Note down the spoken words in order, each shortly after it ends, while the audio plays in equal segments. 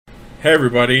Hey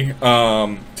everybody,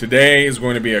 today is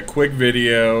going to be a quick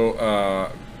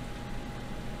video.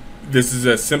 This is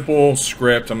a simple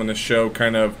script. I'm going to show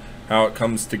kind of how it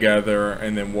comes together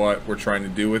and then what we're trying to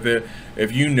do with it.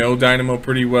 If you know Dynamo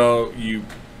pretty well, you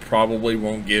probably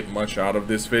won't get much out of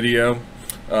this video.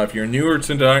 If you're newer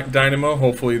to Dynamo,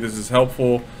 hopefully this is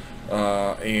helpful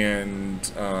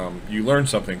and you learn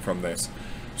something from this.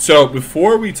 So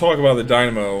before we talk about the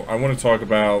Dynamo, I want to talk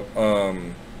about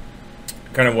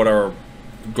kind of what our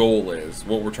goal is,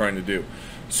 what we're trying to do.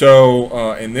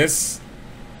 So in this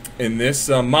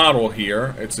model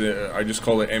here, I just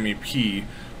call it MEP.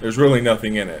 There's really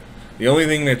nothing in it. The only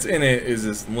thing that's in it is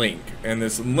this link, and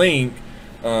this link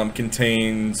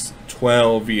contains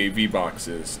 12 VAV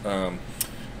boxes.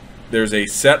 There's a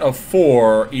set of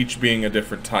 4, each being a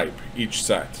different type, each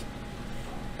set.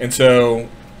 And so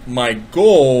my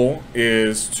goal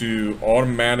is to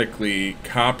automatically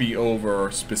copy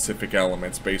over specific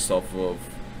elements based off of,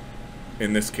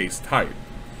 in this case,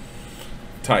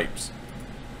 types,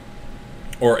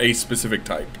 or a specific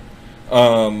type.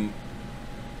 And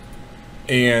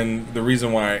the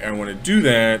reason why I want to do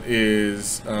that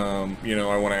is, you know,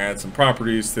 I want to add some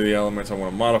properties to the elements. I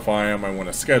want to modify them. I want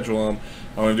to schedule them.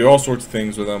 I want to do all sorts of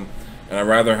things with them, and I'd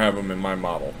rather have them in my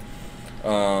model.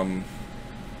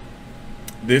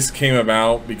 This came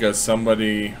about because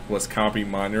somebody was copy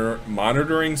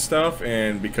monitoring stuff,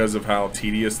 and because of how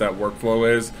tedious that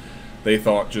workflow is, they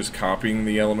thought just copying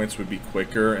the elements would be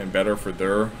quicker and better for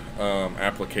their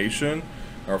application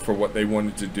or for what they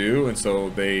wanted to do, and so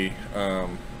they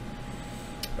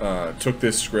took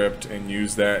this script and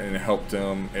used that, and it helped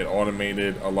them. It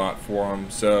automated a lot for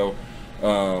them. So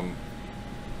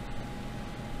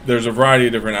there's a variety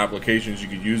of different applications you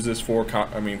could use this for.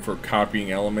 For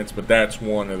copying elements, but that's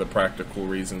one of the practical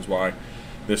reasons why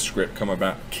this script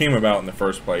came about in the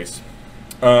first place.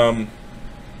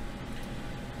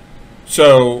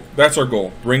 So that's our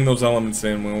goal. Bring those elements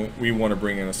in when we want to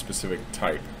bring in a specific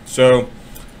type. So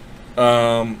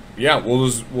yeah,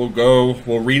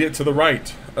 we'll read it to the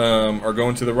right, or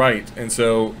going to the right, and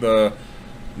so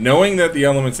knowing that the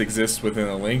elements exist within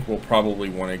a link, we'll probably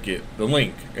want to get the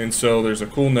link. And so there's a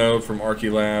cool node from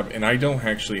Archilab, and I don't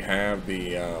actually have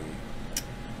the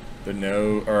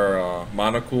node or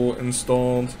monocle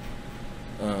installed,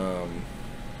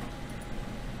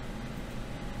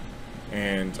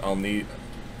 and I'll need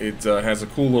it. Has a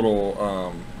cool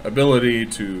little ability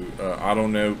to auto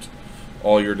note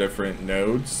all your different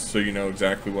nodes, so you know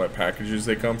exactly what packages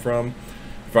they come from.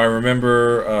 If I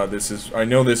remember, I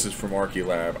know this is from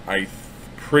Archilab. I'm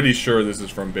pretty sure this is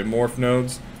from BIMorph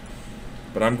nodes,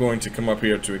 but I'm going to come up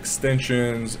here to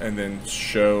extensions and then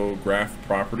show graph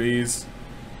properties,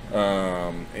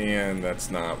 and that's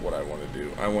not what I want to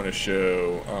do. I want to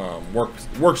show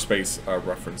workspace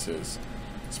references.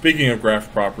 Speaking of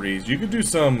graph properties, you could do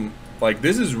some, like,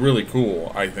 this is really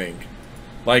cool, I think.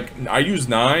 Like, I use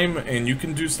Nime, and you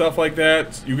can do stuff like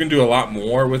that. You can do a lot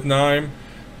more with Nime.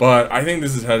 But I think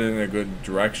this is headed in a good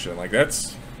direction. Like,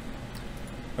 that's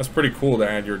pretty cool to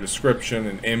add your description,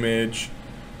 an image,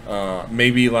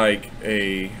 maybe like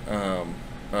a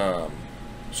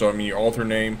so I mean your alter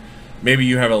name. Maybe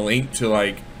you have a link to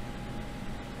like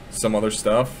some other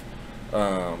stuff,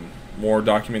 more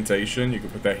documentation. You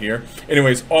can put that here.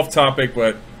 Anyways, off topic,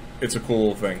 but it's a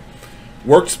cool thing.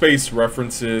 Workspace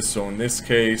references. So in this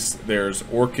case, there's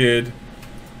Orchid.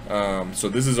 So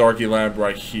this is Archilab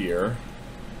right here.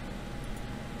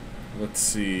 Let's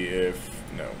see if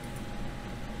no.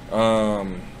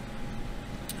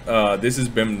 This is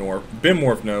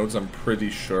BIMorph nodes, I'm pretty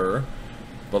sure,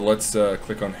 but let's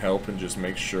click on help and just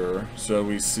make sure. So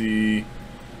we see,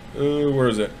 where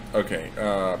is it? Okay,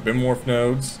 BIMorph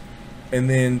nodes, and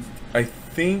then I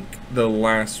think the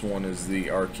last one is the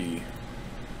Archi.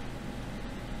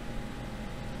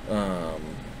 Or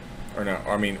no,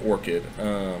 I mean Orchid.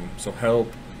 So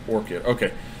help Orchid.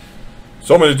 Okay.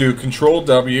 So I'm going to do Control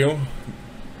W,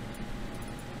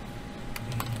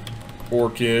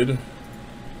 Orchid,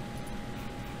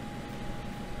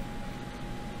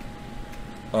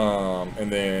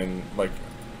 and then like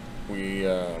we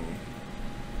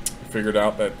figured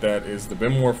out that that is the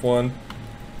BIMorph one.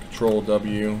 Control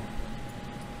W.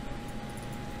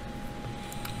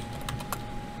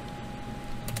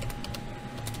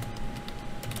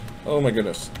 Oh my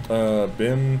goodness.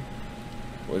 BIM.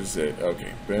 What is it?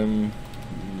 Okay, BIM.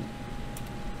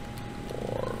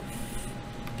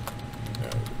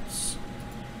 Nodes.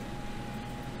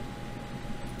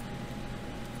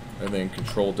 And then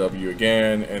Control W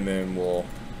again, and then we'll.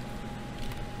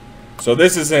 So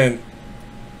this isn't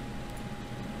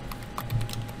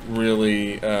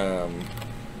really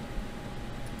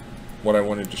what I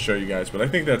wanted to show you guys, but I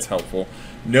think that's helpful.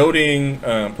 Noting,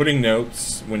 putting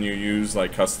notes when you use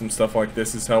like custom stuff like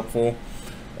this is helpful.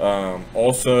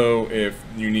 Also, if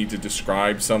you need to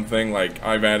describe something, like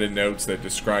I've added notes that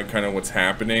describe kind of what's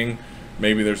happening.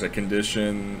 Maybe there's a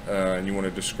condition and you want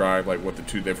to describe like what the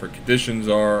two different conditions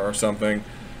are or something.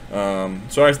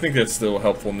 So I think that's still a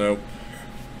helpful note.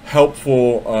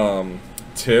 Helpful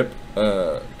tip.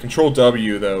 Control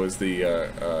W though is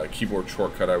the keyboard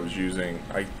shortcut I was using.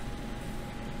 I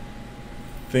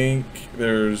think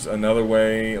there's another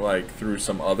way, like through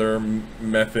some other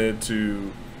method,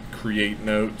 to create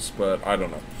notes, but I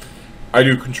don't know. I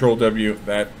do Control W,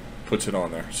 that puts it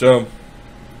on there. So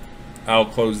I'll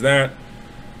close that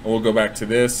and we'll go back to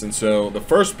this. And so the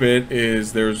first bit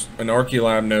is there's an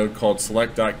Archeolab node called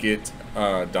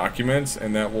select.getDocuments,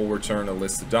 and that will return a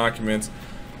list of documents.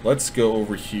 Let's go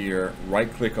over here, right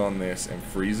click on this and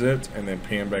freeze it, and then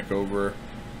pan back over,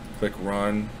 click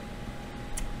run,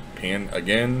 pan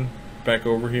again back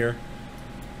over here,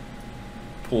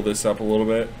 pull this up a little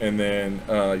bit, and then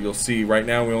you'll see right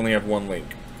now we only have one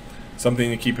link. Something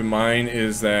to keep in mind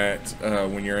is that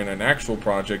when you're in an actual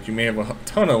project, you may have a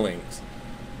ton of links,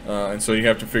 and so you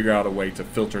have to figure out a way to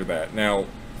filter that. Now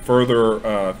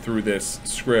further through this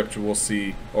script, we'll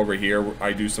see over here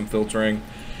I do some filtering,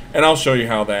 and I'll show you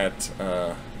how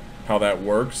that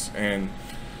works. And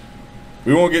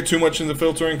we won't get too much into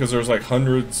filtering because there's like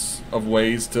hundreds of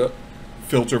ways to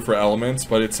filter for elements,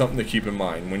 but it's something to keep in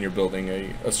mind when you're building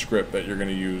a script that you're going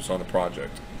to use on a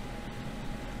project.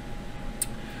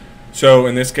 So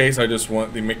in this case, I just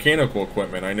want the mechanical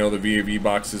equipment. I know the VAV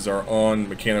boxes are on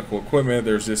mechanical equipment.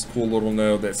 There's this cool little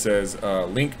node that says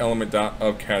link element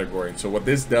of category. And so what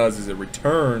this does is it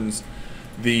returns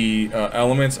the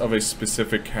elements of a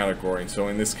specific category. So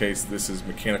in this case, this is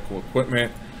mechanical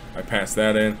equipment. I pass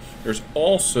that in. There's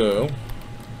also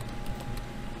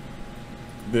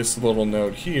this little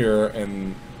node here,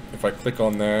 and if I click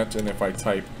on that and if I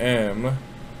type M,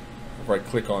 if I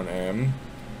click on M,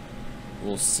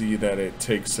 we'll see that it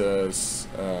takes us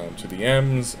to the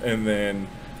M's, and then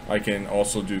I can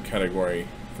also do category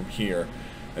from here,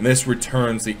 and this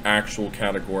returns the actual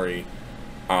category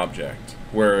object,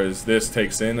 whereas this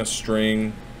takes in a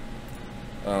string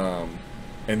and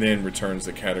then returns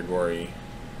the category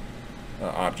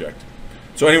object.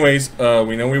 So anyways,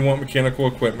 we know we want mechanical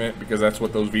equipment because that's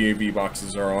what those VAV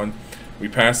boxes are on. We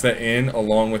pass that in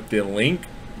along with the link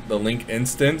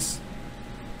instance,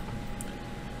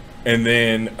 and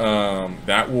then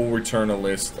that will return a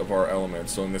list of our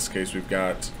elements. So in this case, we've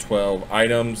got 12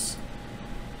 items.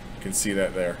 You can see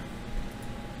that there.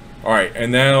 All right,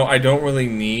 and now I don't really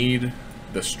need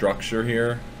the structure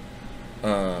here,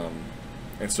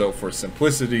 and so for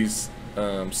simplicity's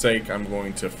sake, I'm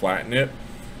going to flatten it.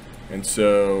 And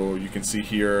so you can see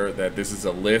here that this is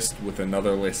a list with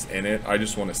another list in it. I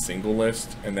just want a single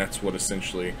list, and that's what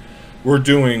essentially we're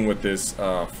doing with this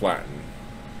flatten.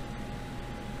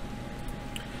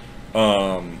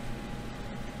 And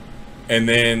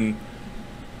then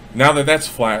now that that's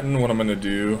flattened, what I'm going to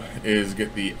do is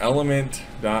get the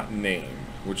element.name,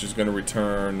 which is going to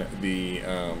return the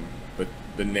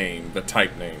name, the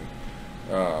type name.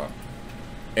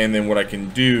 And then what I can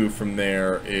do from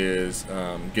there is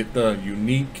get the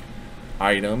unique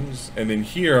items, and then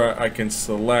here I can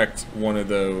select one of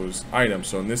those items.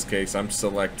 So in this case, I'm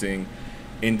selecting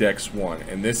index 1,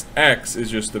 and this X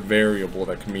is just a variable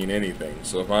that can mean anything.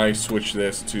 So if I switch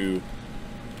this to,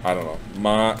 I don't know,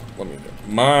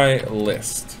 my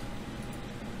list,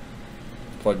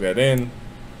 plug that in.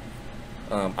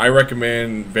 I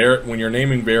recommend when you're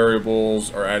naming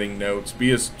variables or adding notes,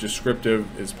 be as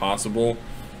descriptive as possible.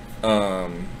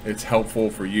 It's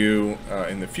helpful for you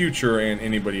in the future and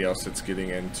anybody else that's getting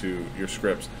into your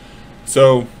scripts.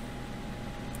 So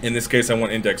in this case, I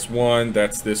want index 1.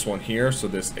 That's this one here, so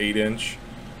this 8-inch.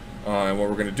 And what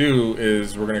we're going to do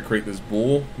is we're going to create this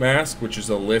bool mask, which is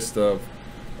a list of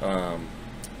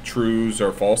trues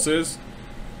or falses.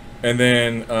 And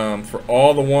then for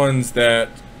all the ones that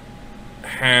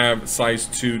have size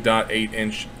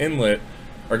 2.8-inch inlet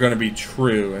are going to be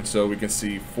true. And so we can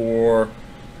see 4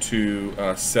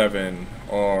 to 7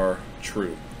 are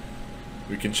true.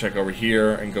 We can check over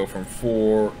here and go from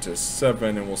 4 to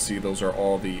 7, and we'll see those are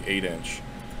all the 8-inch.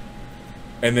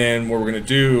 And then what we're going to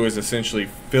do is essentially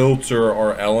filter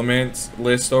our elements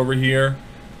list over here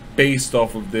based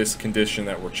off of this condition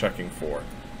that we're checking for.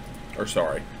 Or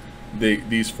sorry,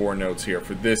 these 4 nodes here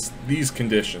for these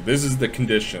conditions. This is the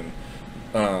condition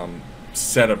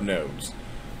set of nodes.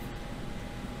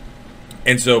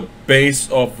 And so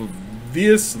based off of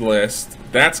this list,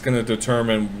 that's going to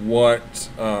determine what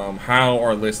how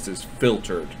our list is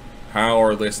filtered. how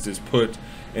our list is put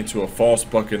into a false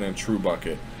bucket and a true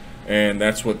bucket. And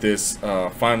that's what this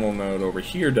final node over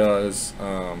here does,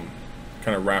 kind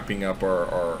of wrapping up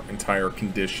our entire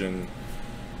condition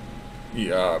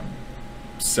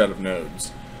set of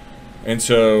nodes. And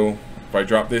so if I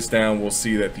drop this down, we'll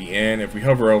see that the N, if we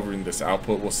hover over in this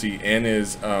output, we'll see N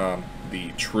is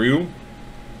the true,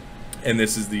 and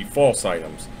this is the false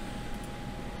items.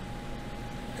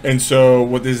 And so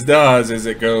what this does is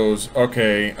it goes,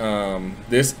 okay,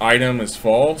 this item is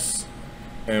false,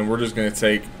 and we're just going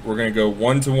to we're going to go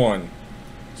 1 to 1.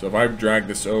 So if I drag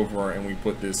this over and we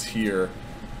put this here,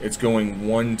 it's going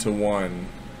 1 to 1.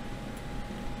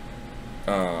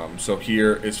 So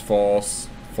here is false,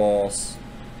 false,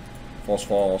 false,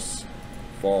 false,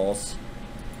 false,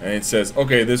 and it says,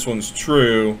 okay, this one's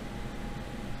true.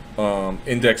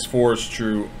 Index 4 is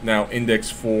true. Now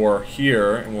index 4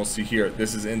 here, and we'll see here,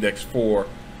 this is index 4.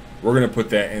 We're going to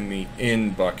put that in the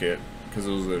in bucket because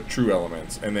those are the true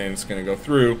elements, and then it's going to go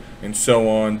through and so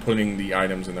on, putting the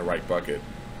items in the right bucket.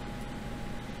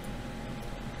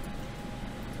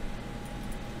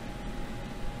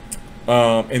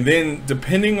 And then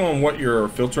depending on what you're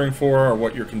filtering for or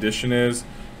what your condition is,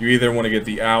 you either want to get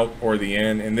the out or the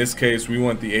in. In this case, we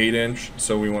want the 8-inch,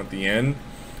 so we want the in.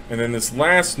 And then this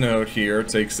last node here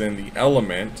takes in the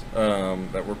element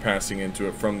that we're passing into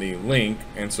it from the link,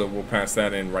 and so we'll pass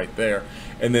that in right there.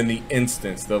 And then the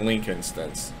instance, the link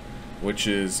instance, which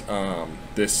is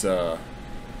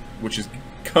which is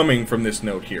coming from this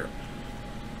node here.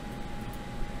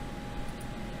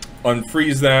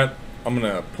 Unfreeze that. I'm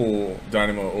gonna pull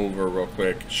Dynamo over real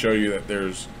quick, show you that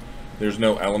there's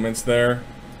no elements there.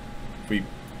 If we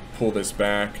pull this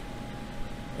back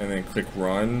and then click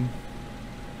run,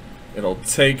 it'll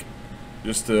take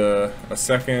just a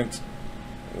second.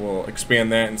 We'll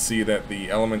expand that and see that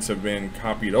the elements have been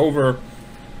copied over.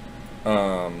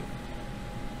 And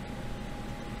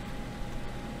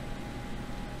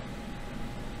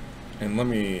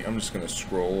I'm just gonna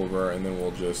scroll over, and then we'll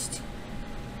just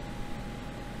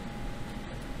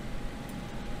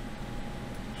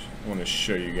want to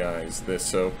show you guys this.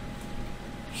 So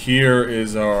here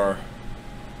is our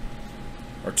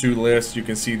two lists. You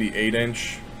can see the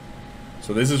 8-inch.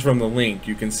 So this is from the link.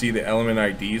 You can see the element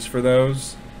IDs for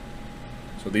those.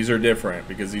 So these are different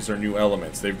because these are new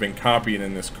elements. They've been copied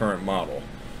in this current model.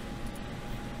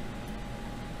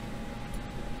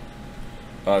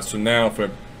 So now if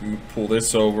I pull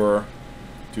this over,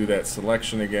 do that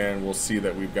selection again, we'll see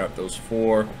that we've got those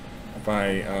 4. If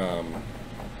I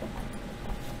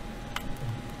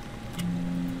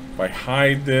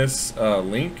hide this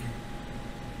link,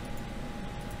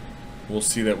 we'll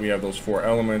see that we have those 4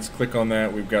 elements. Click on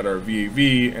that, we've got our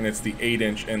VAV, and it's the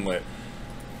 8-inch inlet.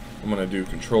 I'm going to do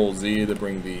Control Z to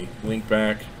bring the link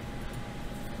back.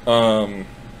 So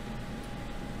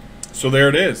there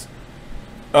it is.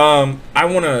 I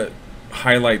want to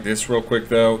highlight this real quick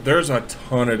though. There's a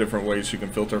ton of different ways you can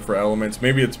filter for elements.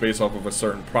 Maybe it's based off of a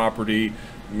certain property,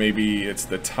 maybe it's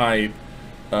the type,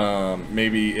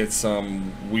 maybe it's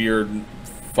some weird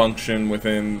function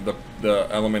within the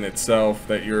element itself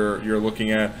that you're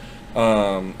looking at,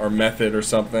 or method or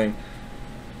something.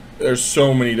 There's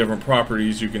so many different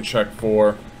properties you can check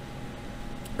for.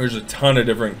 There's a ton of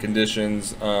different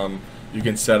conditions you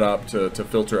can set up to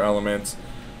filter elements.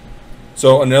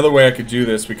 So another way I could do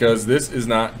this, because this is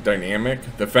not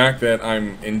dynamic, the fact that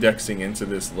I'm indexing into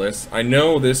this list, I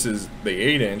know this is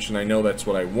the 8-inch and I know that's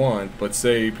what I want, but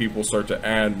say people start to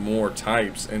add more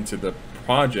types into the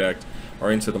project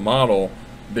or into the model,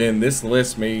 then this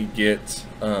list may get,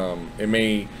 it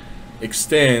may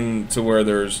extend to where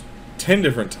there's 10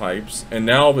 different types, and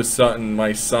now all of a sudden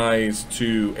my size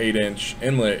to 8-inch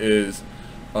inlet is,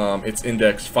 it's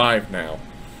index 5 now.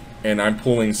 And I'm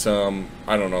pulling some,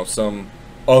 I don't know, some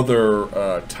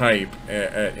other type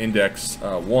at index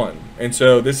 1. And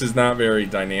so this is not very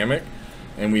dynamic,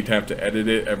 and we'd have to edit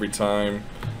it every time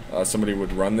somebody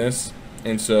would run this.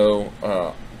 And so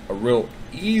a real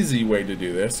easy way to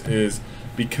do this is,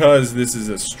 because this is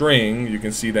a string, you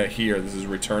can see that here, this is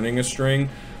returning a string,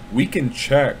 we can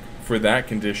check for that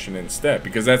condition instead,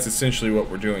 because that's essentially what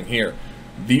we're doing here.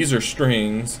 These are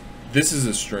strings, this is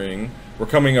a string. We're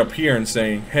coming up here and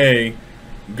saying, hey,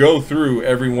 go through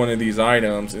every one of these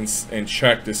items and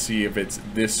check to see if it's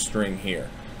this string here.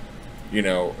 You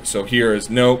know, so here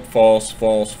is nope, false,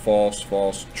 false, false,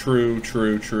 false, true,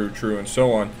 true, true, true, and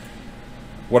so on.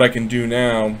 What I can do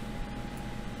now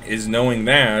is, knowing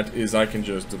that, is I can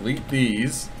just delete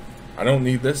these. I don't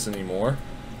need this anymore.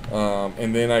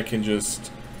 And then I can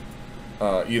just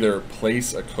either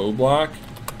place a code block,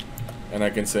 and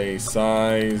I can say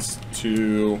size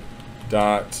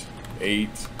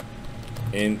 2.8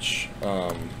 inch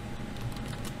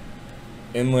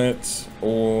inlet,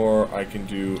 or I can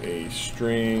do a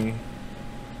string.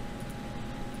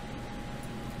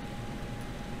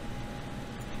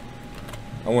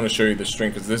 I want to show you the string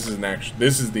because this is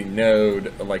the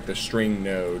node, like the string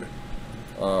node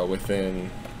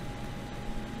within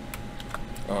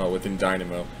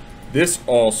Dynamo. This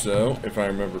also, if I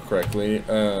remember correctly,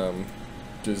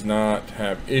 does not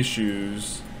have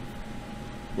issues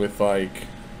with like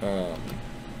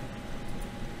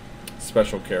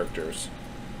special characters.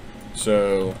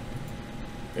 So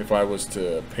if I was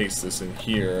to paste this in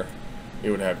here,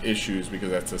 it would have issues because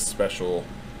that's a special.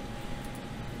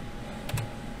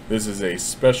 This is a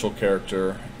special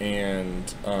character, and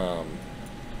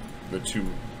the 2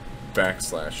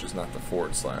 backslashes, not the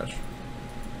 /.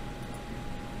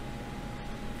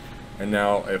 And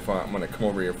now if I'm going to come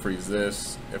over here, freeze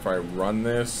this, if I run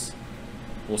this,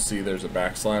 we'll see there's a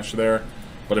backslash there.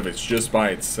 But if it's just by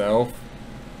itself,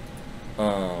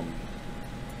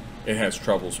 it has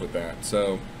troubles with that.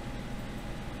 So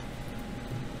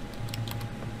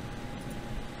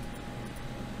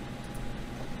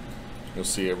you'll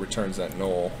see it returns that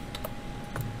null.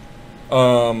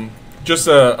 Just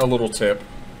a little tip,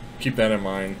 keep that in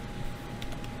mind.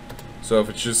 So if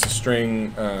it's just a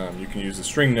string, you can use a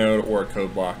string node or a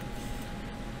code block.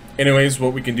 Anyways,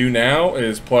 what we can do now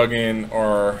is plug in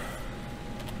our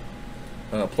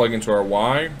plug into our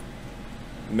Y.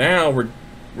 Now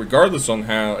regardless on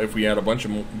how, if we add a bunch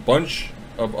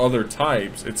of other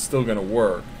types, it's still going to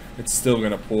work. It's still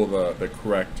going to pull the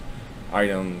correct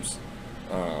items,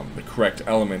 the correct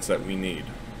elements that we need.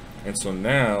 And so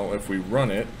now if we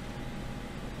run it,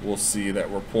 we'll see that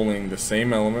we're pulling the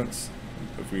same elements.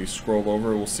 If we scroll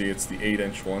over, we'll see it's the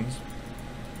 8-inch ones.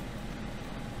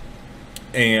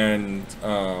 And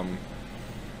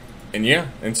yeah,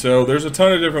 and so there's a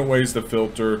ton of different ways to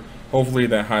filter. Hopefully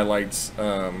that highlights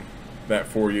that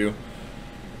for you.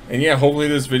 And yeah, hopefully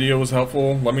this video was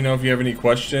helpful. Let me know if you have any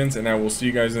questions, and I will see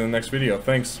you guys in the next video.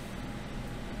 Thanks.